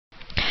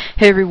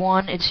Hey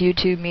everyone, it's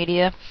YouTube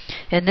Media.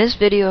 In this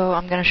video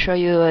I'm going to show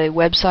you a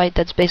website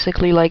that's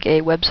basically like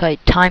a website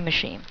time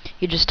machine.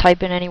 You just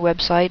type in any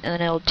website and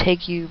then it'll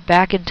take you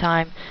back in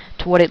time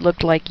to what it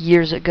looked like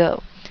years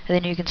ago. And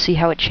then you can see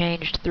how it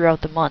changed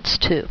throughout the months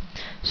too.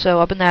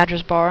 So up in the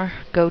address bar,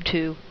 go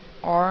to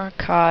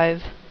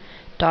archive.org,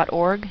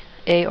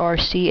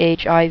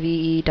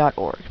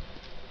 archive.org.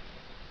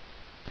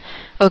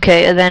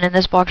 Okay, and then in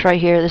this box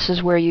right here, this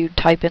is where you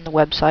type in the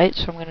website.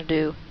 So I'm going to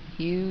do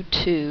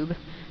YouTube.com,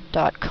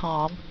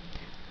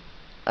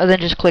 and then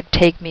just click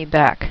Take Me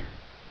Back.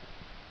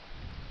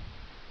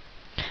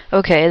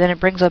 Okay, and then it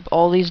brings up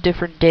all these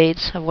different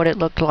dates of what it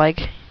looked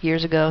like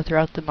years ago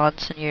throughout the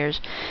months and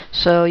years.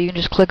 So you can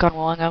just click on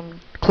one.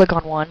 I'm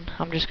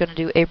just going to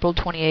do April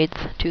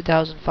 28th,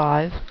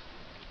 2005.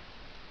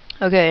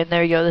 Okay, and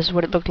there you go. This is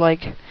what it looked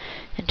like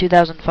in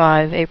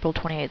 2005, April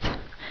 28th.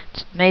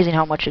 It's amazing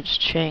how much it's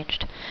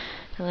changed.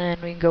 And then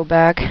we can go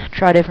back,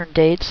 try different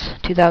dates.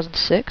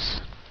 2006.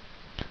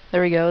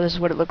 There we go. This is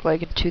what it looked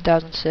like in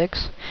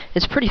 2006.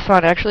 It's pretty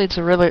fun, actually. It's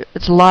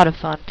a lot of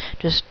fun.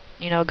 Just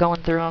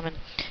going through them and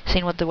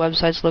seeing what the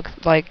websites look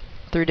like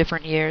through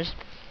different years.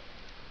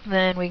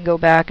 Then we can go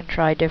back and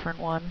try a different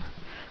one,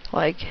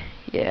 like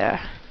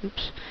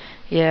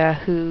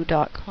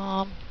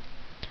Yahoo.com.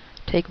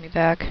 Take me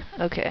back.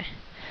 Okay,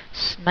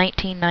 it's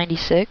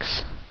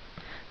 1996.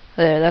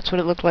 There, that's what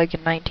it looked like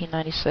in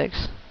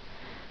 1996.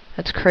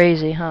 That's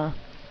crazy, huh?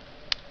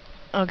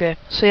 Okay,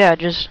 so yeah,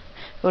 just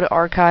go to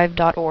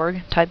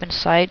archive.org, type in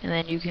site, and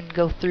then you can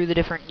go through the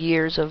different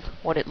years of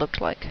what it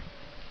looked like.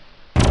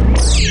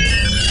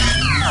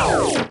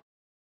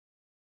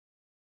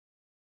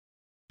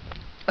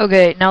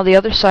 Okay, now the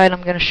other site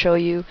I'm going to show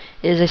you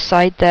is a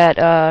site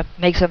that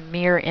makes a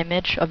mirror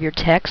image of your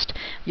text.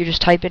 You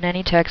just type in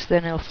any text,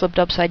 then it'll flip it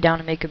upside down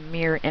and make a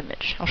mirror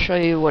image. I'll show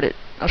you what it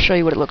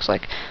looks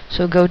like.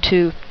 So go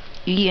to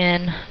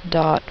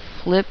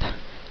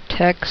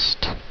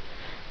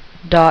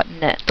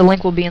en.fliptext.net. The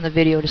link will be in the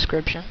video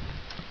description.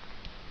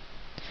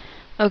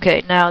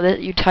 Okay, now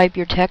that you type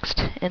your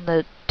text in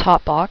the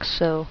top box,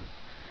 so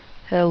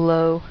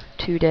hello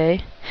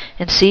today,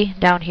 and see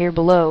down here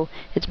below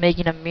it's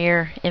making a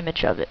mirror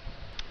image of it.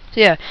 So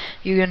yeah,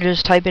 you can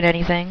just type in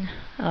anything,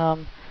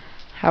 how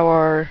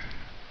are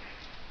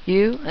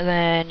you, and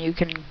then you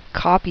can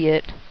copy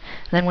it,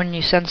 and then when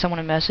you send someone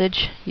a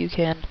message you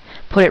can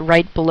put it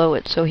right below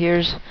it. So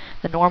here's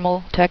the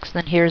normal text,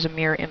 then here's a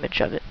mirror image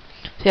of it.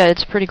 So yeah,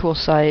 it's a pretty cool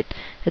site.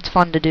 It's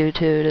fun to do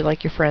too, to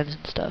like your friends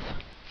and stuff.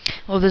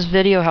 Well, if this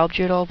video helped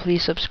you at all,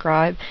 please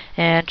subscribe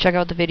and check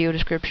out the video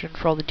description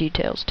for all the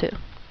details too.